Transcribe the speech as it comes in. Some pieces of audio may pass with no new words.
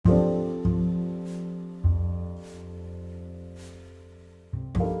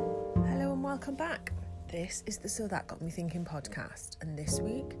welcome back. This is the So That Got Me Thinking podcast, and this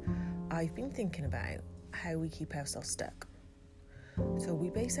week I've been thinking about how we keep ourselves stuck. So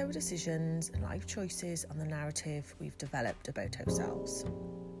we base our decisions and life choices on the narrative we've developed about ourselves.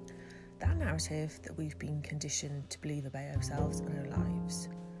 That narrative that we've been conditioned to believe about ourselves and our lives,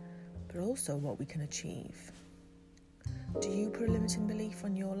 but also what we can achieve. Do you put a limiting belief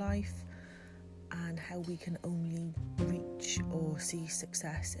on your life and how we can only reach or see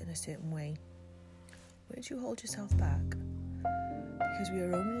success in a certain way? Where do you hold yourself back? Because we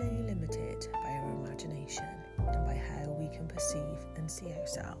are only limited by our imagination and by how we can perceive and see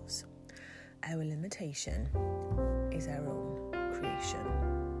ourselves. Our limitation is our own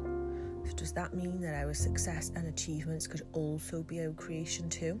creation. So does that mean that our success and achievements could also be our creation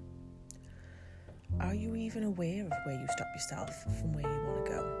too? Are you even aware of where you stop yourself from where you want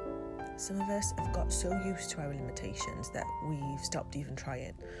to go? Some of us have got so used to our limitations that we've stopped even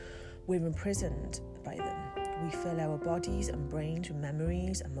trying. We're imprisoned by them. We fill our bodies and brains with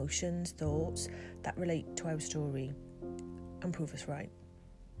memories, emotions, thoughts that relate to our story and prove us right.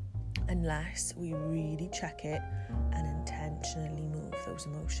 Unless we really check it and intentionally move those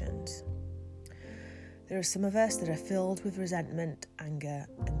emotions. There are some of us that are filled with resentment, anger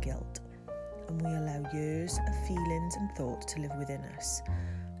and guilt. And we allow years of feelings and thoughts to live within us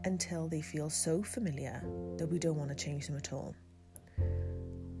until they feel so familiar that we don't want to change them at all.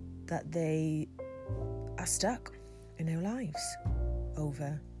 That they are stuck in our lives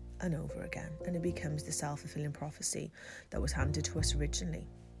over and over again, and it becomes the self-fulfilling prophecy that was handed to us originally.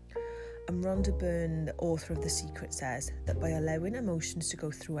 And Rhonda Byrne, the author of The Secret, says that by allowing emotions to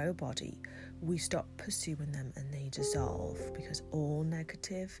go through our body, we stop pursuing them and they dissolve, because all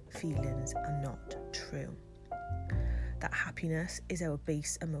negative feelings are not true. That happiness is our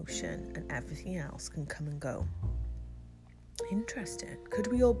base emotion and everything else can come and go. Interesting. Could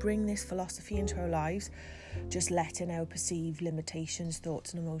we all bring this philosophy into our lives? Just letting our perceived limitations,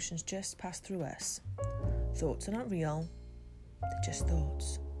 thoughts and emotions just pass through us. Thoughts are not real, they're just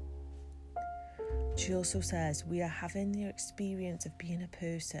thoughts. She also says we are having the experience of being a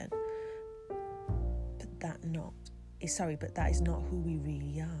person, but that is not who we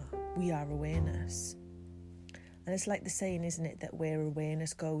really are. We are awareness. And it's like the saying, isn't it, that where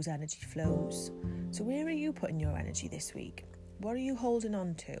awareness goes, energy flows. So where are you putting your energy this week? What are you holding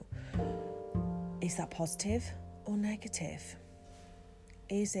on to? Is that positive or negative?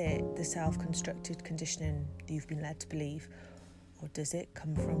 Is it the self-constructed conditioning that you've been led to believe? Or does it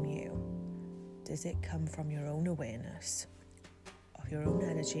come from you? Does it come from your own awareness of your own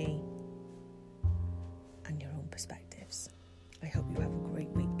energy and your own perspectives? I hope you have a great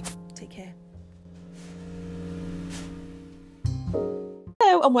week. Take care.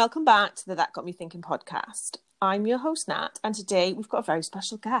 Hello and welcome back to the That Got Me Thinking podcast. I'm your host Nat, and today we've got a very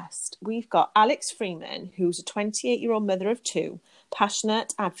special guest. We've got Alex Freeman, who's a 28-year-old mother of two,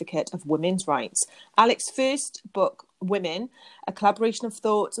 passionate advocate of women's rights. Alex's first book, Women, a collaboration of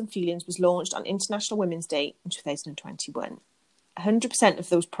thoughts and feelings, was launched on International Women's Day in 2021. 100% of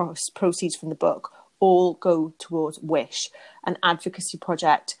those proceeds from the book all go towards Wish, an advocacy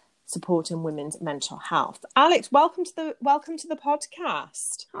project supporting women's mental health. Alex, welcome to the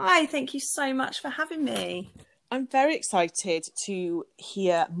podcast. Hi, thank you so much for having me. I'm very excited to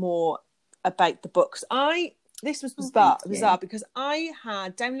hear more about the books. This was bizarre because I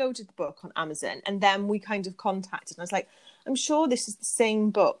had downloaded the book on Amazon, and then we kind of contacted, and I was like, I'm sure this is the same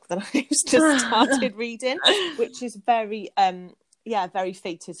book that I just started reading, which is very very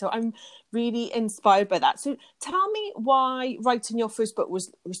fated. So I'm really inspired by that. So tell me why writing your first book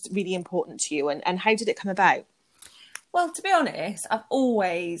was really important to you, and how did it come about? Well, to be honest, I've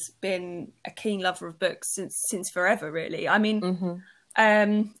always been a keen lover of books since forever, really. I mean,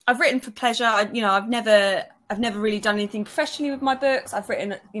 I've written for pleasure. I've never really done anything professionally with my books. I've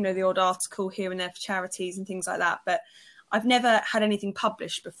written, the odd article here and there for charities and things like that, but I've never had anything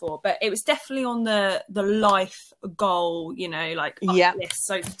published before. But it was definitely on the life goal, list,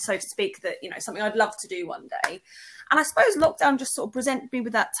 so to speak, that, something I'd love to do one day. And I suppose lockdown just sort of presented me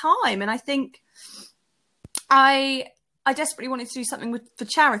with that time. And I think I desperately wanted to do something for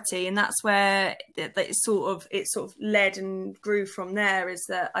charity, and that's where it sort of led and grew from there. Is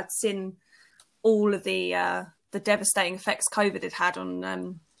that I'd seen all of the devastating effects COVID had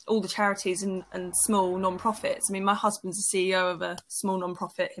on all the charities and small non-profits. I mean, my husband's the CEO of a small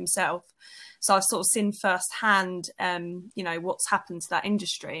non-profit himself, so I've sort of seen firsthand, what's happened to that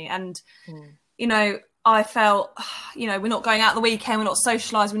industry, and I felt, we're not going out the weekend, we're not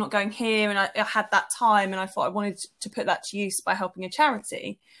socialised, we're not going here. And I had that time, and I thought I wanted to put that to use by helping a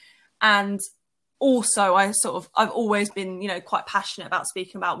charity. And also I've always been, you know, quite passionate about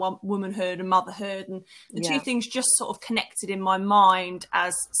speaking about womanhood and motherhood, and the two things just sort of connected in my mind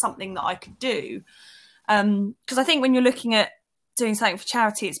as something that I could do. Because I think when you're looking at doing something for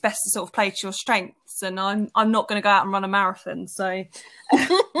charity, it's best to sort of play to your strengths, and I'm not going to go out and run a marathon, so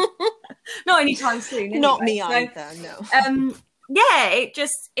not anytime soon. Anyway. Not me either. No. Yeah, it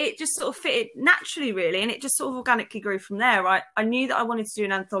just sort of fitted naturally, really, and it just sort of organically grew from there. I knew that I wanted to do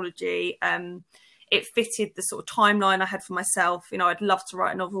an anthology. It fitted the sort of timeline I had for myself. You know, I'd love to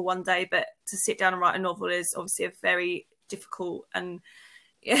write a novel one day, but to sit down and write a novel is obviously a very difficult and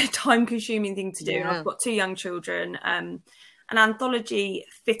time-consuming thing to do. And I've got 2 young children. An anthology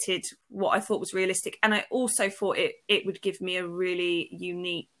fitted what I thought was realistic, and I also thought it would give me a really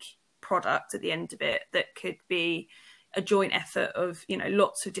unique product at the end of it that could be a joint effort of, you know,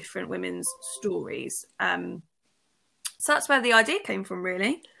 lots of different women's stories. So that's where the idea came from,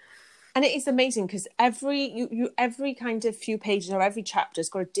 really. And it is amazing because every kind of few pages or every chapter has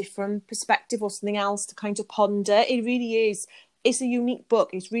got a different perspective or something else to kind of ponder. It really is. It's a unique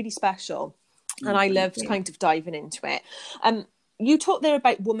book. It's really special. And I loved kind of diving into it. You talked there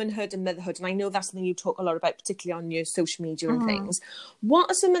about womanhood and motherhood, and I know that's something you talk a lot about, particularly on your social media and things. What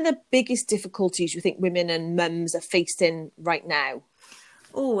are some of the biggest difficulties you think women and mums are facing right now?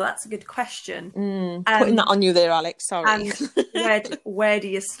 Oh, that's a good question. Putting that on you there, Alex. Sorry. And where do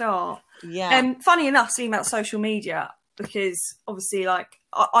you start? Yeah. Funny enough, seeing about social media, because obviously, like,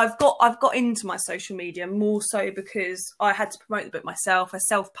 I've got into my social media more so because I had to promote the book myself. I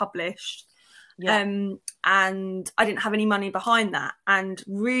self-published. And I didn't have any money behind that. And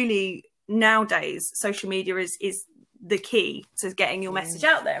really, nowadays, social media is the key to getting your message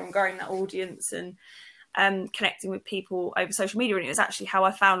out there and growing that audience and connecting with people over social media. And it was actually how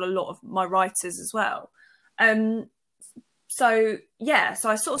I found a lot of my writers as well. So I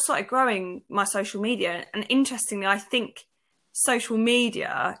sort of started growing my social media. And interestingly, I think social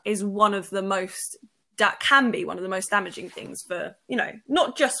media is that can be one of the most damaging things for, you know,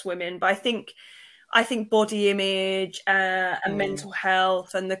 not just women, but I think body image and mental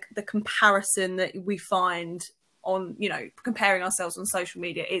health, and the comparison that we find on, you know, comparing ourselves on social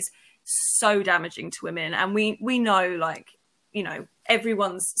media is so damaging to women. And we know, like, you know,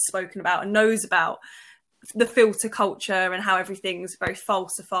 everyone's spoken about and knows about the filter culture and how everything's very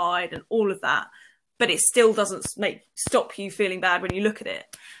falsified and all of that, but it still doesn't stop you feeling bad when you look at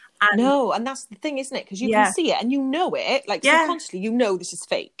it. And that's the thing, isn't it? Because you can see it and you know it, like subconsciously, you know this is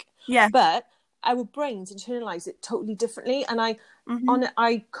fake. Yeah. But our brains internalize it totally differently. And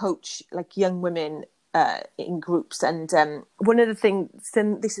I coach like young women in groups, and one of the things,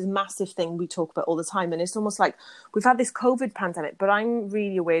 and this is a massive thing we talk about all the time, and it's almost like we've had this COVID pandemic, but I'm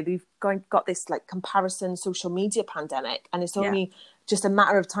really aware that we've got this like comparison social media pandemic, and it's only just a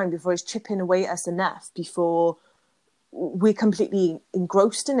matter of time before it's chipping away at us enough before we're completely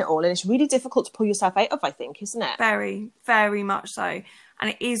engrossed in it all. And it's really difficult to pull yourself out of, I think, isn't it? Very, very much so. And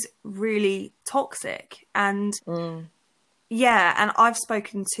it is really toxic. And and I've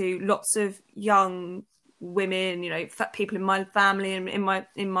spoken to lots of young women, you know, people in my family and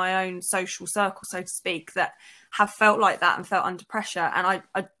in my own social circle, so to speak, that have felt like that and felt under pressure. And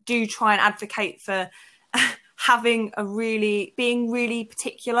I do try and advocate for being really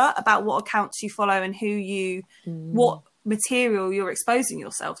particular about what accounts you follow and what material you're exposing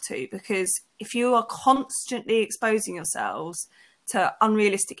yourself to, because if you are constantly exposing yourselves to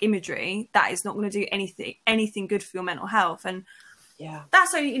unrealistic imagery, that is not going to do anything good for your mental health. And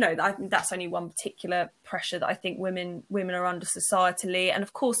that's only, you know, I think that's only one particular pressure that I think women are under societally, and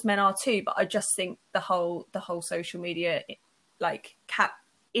of course men are too. But I just think the whole social media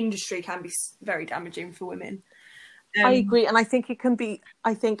industry can be very damaging for women. I agree, and I think it can be.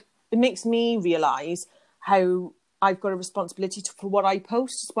 I think it makes me realise how I've got a responsibility for what I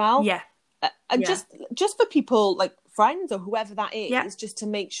post as well. And just for people like friends or whoever that is, just to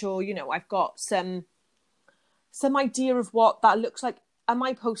make sure, you know, I've got some idea of what that looks like. Am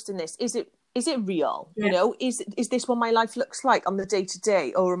I posting this? Is it real? You know, is this what my life looks like on the day to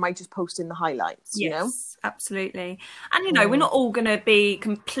day, or am I just posting the highlights? Yes, you know, absolutely. And you know, we're not all going to be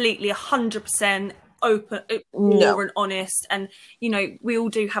completely 100% open and honest, and you know, we all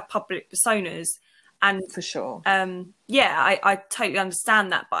do have public personas. And for sure, I totally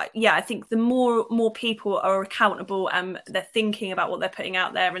understand that. But yeah, I think the more people are accountable and they're thinking about what they're putting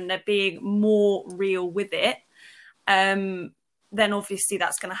out there and they're being more real with it, then obviously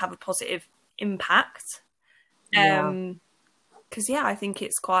that's going to have a positive impact. Because I think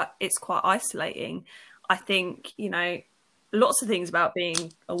it's quite isolating. I think, you know, lots of things about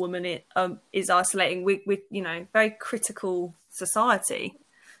being a woman is isolating. We you know, very critical society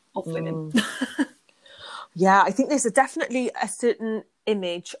of women. Yeah, I think there's definitely a certain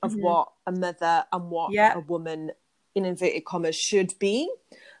image of what a mother and what a woman, in inverted commas, should be.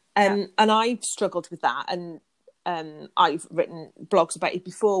 And I've struggled with that. And I've written blogs about it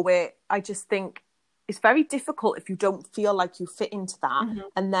before, where I just think it's very difficult if you don't feel like you fit into that.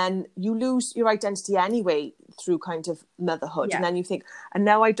 And then you lose your identity anyway through kind of motherhood. And then you think, and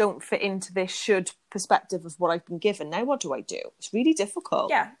now I don't fit into this should perspective of what I've been given. Now what do I do? It's really difficult.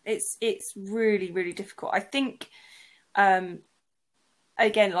 Yeah, it's really, really difficult. I think,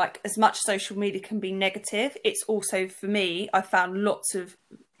 again, like, as much social media can be negative, it's also, for me, I found lots of,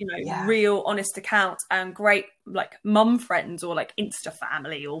 you know, real honest accounts and great, like, mum friends or like Insta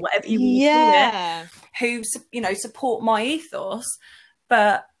family or whatever you want to call it, who, you know, support my ethos.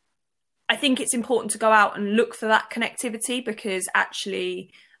 But I think it's important to go out and look for that connectivity, because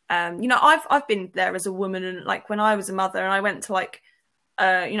actually, you know, I've been there as a woman, and like when I was a mother and I went to like,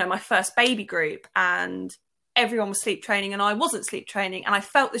 you know, my first baby group, and everyone was sleep training and I wasn't sleep training, and I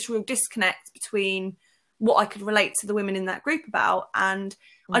felt this real disconnect between what I could relate to the women in that group about. And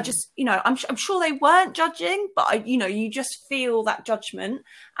I just, you know, I'm sure they weren't judging, but you know, you just feel that judgment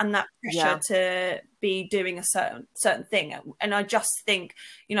and that pressure to be doing a certain thing. And I just think,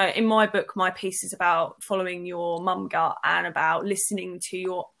 you know, in my book, my piece is about following your mum gut and about listening to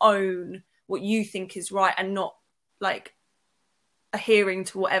your own, what you think is right, and not like adhering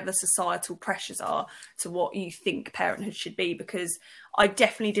to whatever societal pressures are to what you think parenthood should be. Because I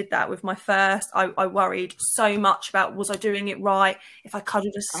definitely did that with my first. I worried so much about, was I doing it right? If I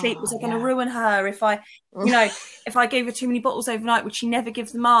cuddled her sleep, was I going to ruin her? If I, you know, if I gave her too many bottles overnight, would she never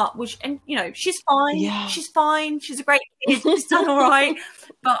give them up? And you know, she's fine. She's fine. She's a great kid. She's done all right.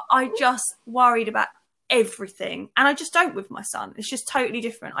 But I just worried about everything. And I just don't with my son. It's just totally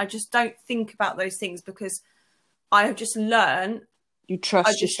different. I just don't think about those things, because I have just learned, you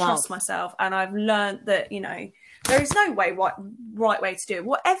trust yourself. Trust myself, and I've learned that, you know, there is no right way to do it.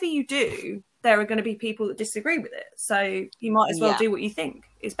 Whatever you do, there are going to be people that disagree with it. So you might as well do what you think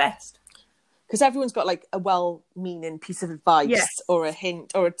is best. Because everyone's got like a well-meaning piece of advice or a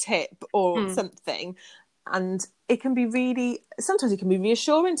hint or a tip or something. And it can be sometimes it can be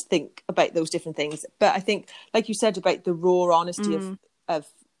reassuring to think about those different things. But I think, like you said, about the raw honesty of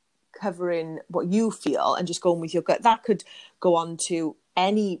covering what you feel and just going with your gut, that could go on to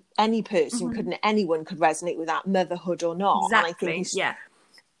any person, couldn't it? Anyone could resonate with that, motherhood or not. Exactly. And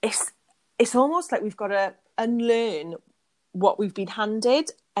I think it's almost like we've got to unlearn what we've been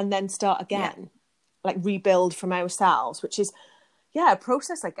handed and then start again, like rebuild from ourselves, which is a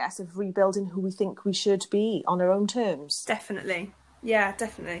process, I guess, of rebuilding who we think we should be on our own terms. Definitely. Yeah,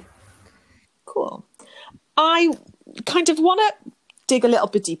 definitely. Cool. I kind of want to dig a little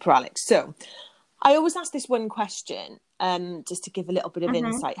bit deeper, Alex. So I always ask this one question, just to give a little bit of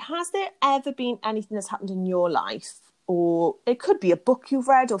insight. Has there ever been anything that's happened in your life, or it could be a book you've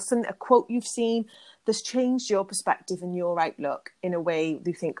read or a quote you've seen, that's changed your perspective and your outlook in a way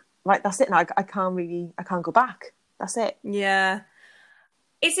you think, right, that's it now, I can't go back, that's it? Yeah,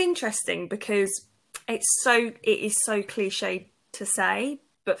 it's interesting because it is so cliche to say,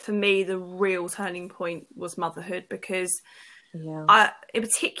 but for me the real turning point was motherhood, because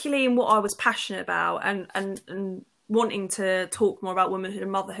particularly in what I was passionate about and wanting to talk more about womanhood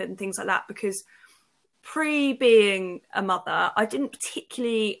and motherhood and things like that, because pre-being a mother, I didn't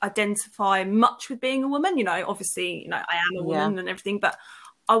particularly identify much with being a woman. You know, obviously, you know, I am a woman and everything, but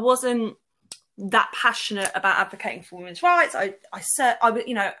I wasn't that passionate about advocating for women's rights. I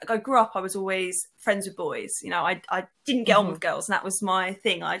grew up, I was always friends with boys. You know, I didn't get on with girls, and that was my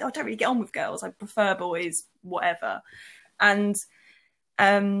thing. I don't really get on with girls. I prefer boys, whatever. And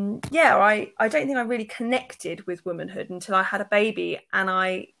I don't think I really connected with womanhood until I had a baby. And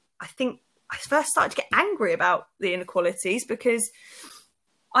I think I first started to get angry about the inequalities because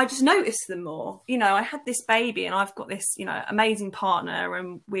I just noticed them more. You know, I had this baby and I've got this, you know, amazing partner,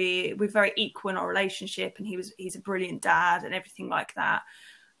 and we're very equal in our relationship, and he's a brilliant dad and everything like that.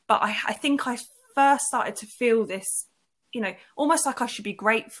 But I think I first started to feel this, you know, almost like I should be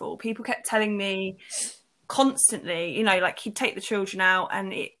grateful. People kept telling me constantly, you know, like he'd take the children out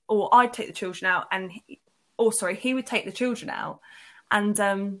or I'd take the children out he would take the children out,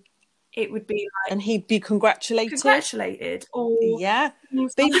 and it would be like, and he'd be congratulated, or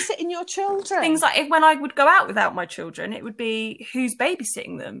babysitting your children. Things like when I would go out without my children, it would be, who's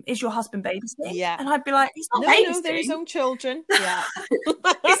babysitting them? Is your husband babysitting? Yeah. And I'd be like, he's not babysitting. No, they're his own children. Yeah. He's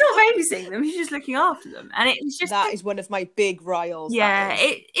not babysitting them, he's just looking after them. And it was just, that is one of my big riles. Yeah,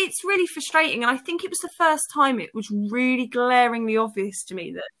 it's really frustrating. And I think it was the first time it was really glaringly obvious to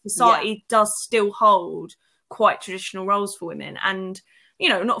me that society does still hold quite traditional roles for women. And you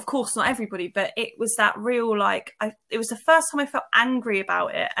know, not, of course, not everybody, but it was that real, like, it was the first time I felt angry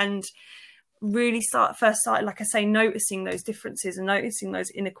about it, and really started, like I say, noticing those differences and noticing those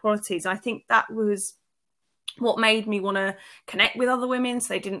inequalities. And I think that was what made me want to connect with other women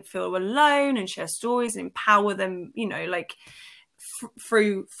so they didn't feel alone, and share stories and empower them, you know, like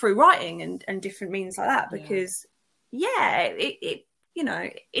through writing and different means like that. Because it you know,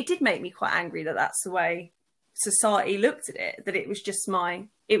 it did make me quite angry that that's the way society looked at it, that it was just my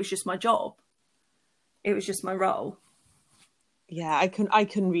job, it was just my role. Yeah, I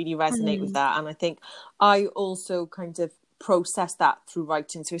can really resonate with that. And I think I also kind of process that through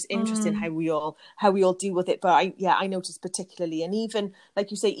writing. So it's interesting how we all deal with it. But I noticed particularly, and even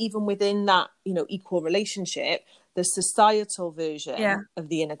like you say, even within that, you know, equal relationship, the societal version of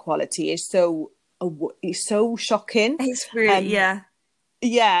the inequality is so shocking. It's really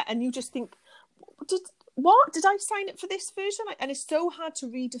and you just think, did I sign up for this version? And it's so hard to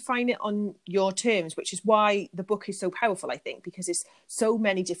redefine it on your terms, which is why the book is so powerful, I think, because it's so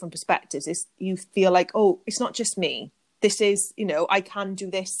many different perspectives. You feel like, oh, it's not just me. This is, you know, I can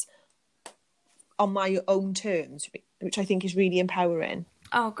do this on my own terms, which I think is really empowering.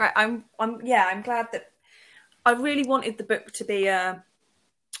 Oh, great. I'm glad that I really wanted the book to be a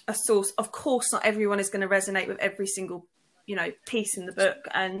source. Of course, not everyone is going to resonate with every single, you know, piece in the book,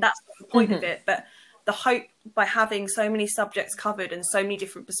 and that's the point of it. But the hope by having so many subjects covered and so many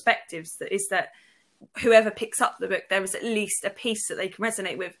different perspectives is that whoever picks up the book, there is at least a piece that they can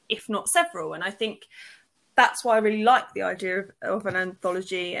resonate with, if not several. And I think that's why I really like the idea of an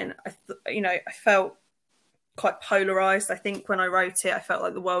anthology. And I felt quite polarized. I think when I wrote it, I felt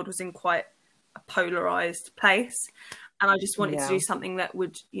like the world was in quite a polarized place, and I just wanted to do something that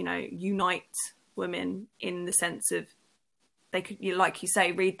would, you know, unite women in the sense of they could, like you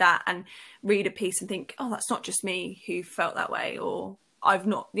say, read that and read a piece and think, oh, that's not just me who felt that way, or I'm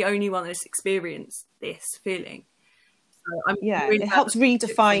not the only one that's experienced this feeling. So it helps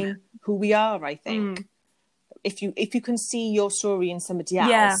redefine who we are, I think. If you can see your story in somebody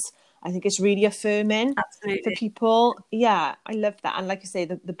else, I think it's really affirming for people. Yeah, I love that. And like I say,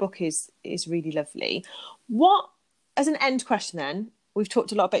 the book is really lovely. What, as an end question then, we've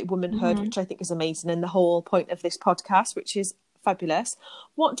talked a lot about womanhood, which I think is amazing, and the whole point of this podcast, which is fabulous.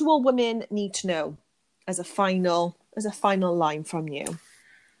 What do all women need to know as a final line from you?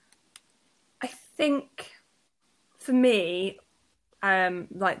 I think for me,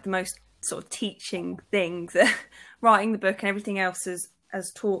 like the most sort of teaching thing that writing the book and everything else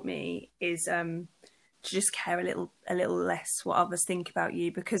has taught me is to just care a little less what others think about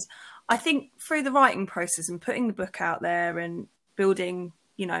you. Because I think through the writing process and putting the book out there and building,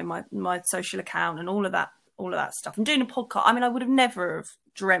 you know, my social account and all of that stuff, and doing a podcast. I mean, I would have never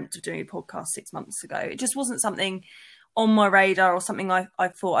dreamt of doing a podcast 6 months ago. It just wasn't something on my radar or something I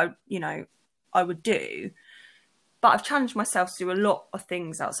thought I would do. But I've challenged myself to do a lot of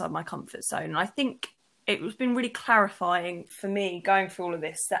things outside my comfort zone. And I think it's been really clarifying for me going through all of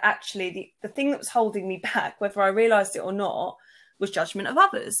this, that actually the thing that was holding me back, whether I realised it or not, was judgment of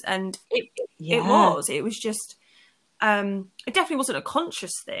others. And it was just, it definitely wasn't a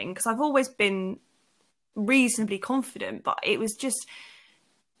conscious thing, because I've always been reasonably confident, but it was just,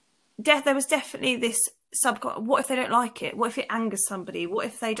 there was definitely this what if they don't like it? What if it angers somebody? What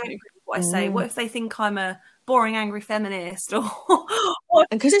if they don't agree with what I say? What if they think I'm a boring, angry feminist? Or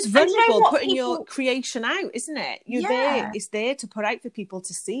because it's vulnerable, putting your creation out, isn't it? It's there to put out for people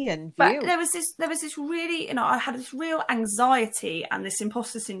to see and view. But there was this really, you know, I had this real anxiety and this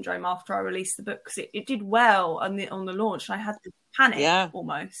imposter syndrome after I released the book, because it did well on the launch, and I had this panic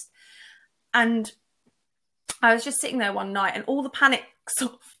almost. And I was just sitting there one night, and all the panic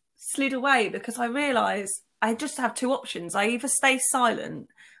sort of slid away, because I realised I just have two options. I either stay silent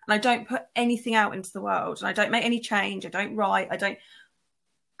and I don't put anything out into the world, and I don't make any change, I don't write,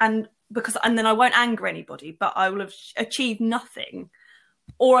 and then I won't anger anybody, but I will have achieved nothing.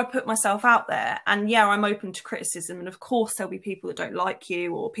 Or I put myself out there, and I'm open to criticism, and of course there'll be people that don't like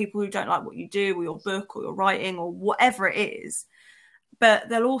you, or people who don't like what you do, or your book, or your writing, or whatever it is. But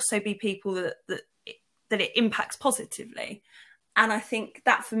there'll also be people that it impacts positively. And I think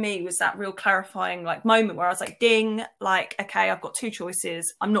that for me was that real clarifying like moment where I was like, ding, like, okay, I've got two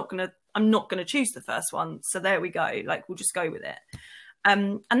choices. I'm not gonna choose the first one. So there we go. Like, we'll just go with it.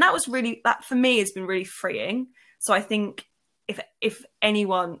 And that for me has been really freeing. So I think if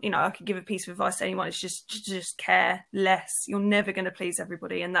anyone, you know, I could give a piece of advice to anyone, it's just care less. You're never going to please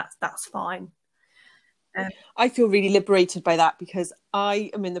everybody, and that's fine. I feel really liberated by that, because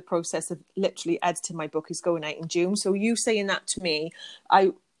I am in the process of literally editing my book. Is going out in June. So you saying that to me,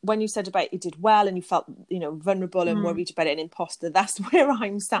 I when you said about you did well and you felt, you know, vulnerable and worried about an imposter, that's where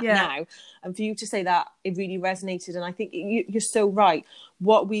I'm sat now. And for you to say that, it really resonated. And I think you're so right.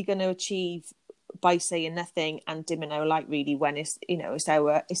 What we're going to achieve by saying nothing and dimming our light, really, when it's, you know,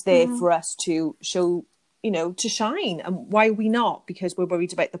 it's there for us to show, you know, to shine. And why are we not? Because we're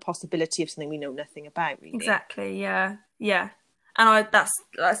worried about the possibility of something we know nothing about, really. Exactly. Yeah. And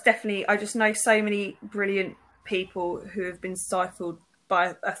that's definitely, I just know so many brilliant people who have been stifled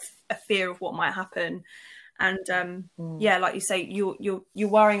by a fear of what might happen. And like you say, you're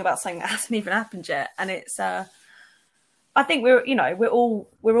worrying about something that hasn't even happened yet. And it's I think we're all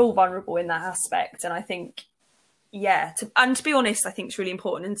vulnerable in that aspect. And I think to be honest, I think it's really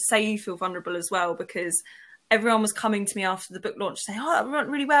important, and to say you feel vulnerable as well, because everyone was coming to me after the book launch saying, "Oh, that went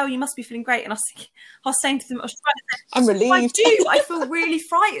really well. You must be feeling great." And I was saying to them, I was trying to say, I'm relieved. I feel really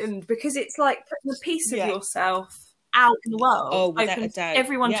frightened, because it's like putting a piece of yourself out in the world, open to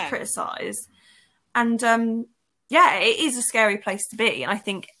everyone to criticise. And it is a scary place to be. And I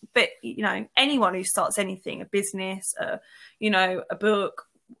think, but you know, anyone who starts anything, a business, a book,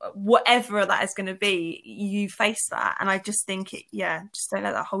 whatever that is going to be, you face that. And I just think just don't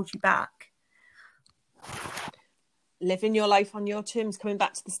let that hold you back. Living your life on your terms, coming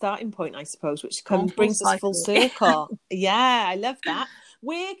back to the starting point, I suppose, which brings us full circle. Yeah, I love that.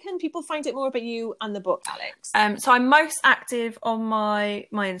 Where can people find out more about you and the book, Alex? So I'm most active on my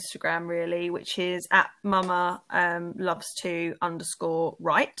Instagram, really, which is at mama loves to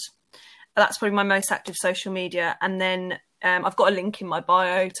 _write. That's probably my most active social media. And then I've got a link in my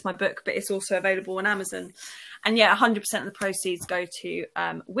bio to my book, but it's also available on Amazon. And 100% of the proceeds go to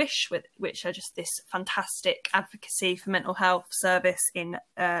Wish, which are just this fantastic advocacy for mental health service in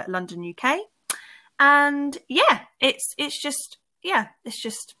London, UK. And it's just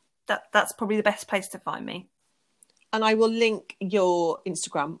that's probably the best place to find me. And I will link your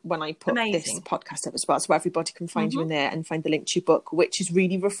Instagram when I put this podcast up as well, so everybody can find you in there and find the link to your book, which is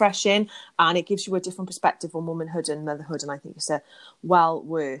really refreshing, and it gives you a different perspective on womanhood and motherhood. And I think it's well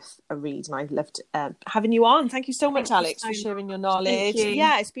worth a read. And I've loved having you on. Thank you so much, Alex, for sharing your knowledge.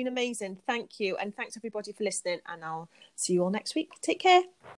 Yeah, it's been amazing. Thank you, and thanks everybody for listening. And I'll see you all next week. Take care.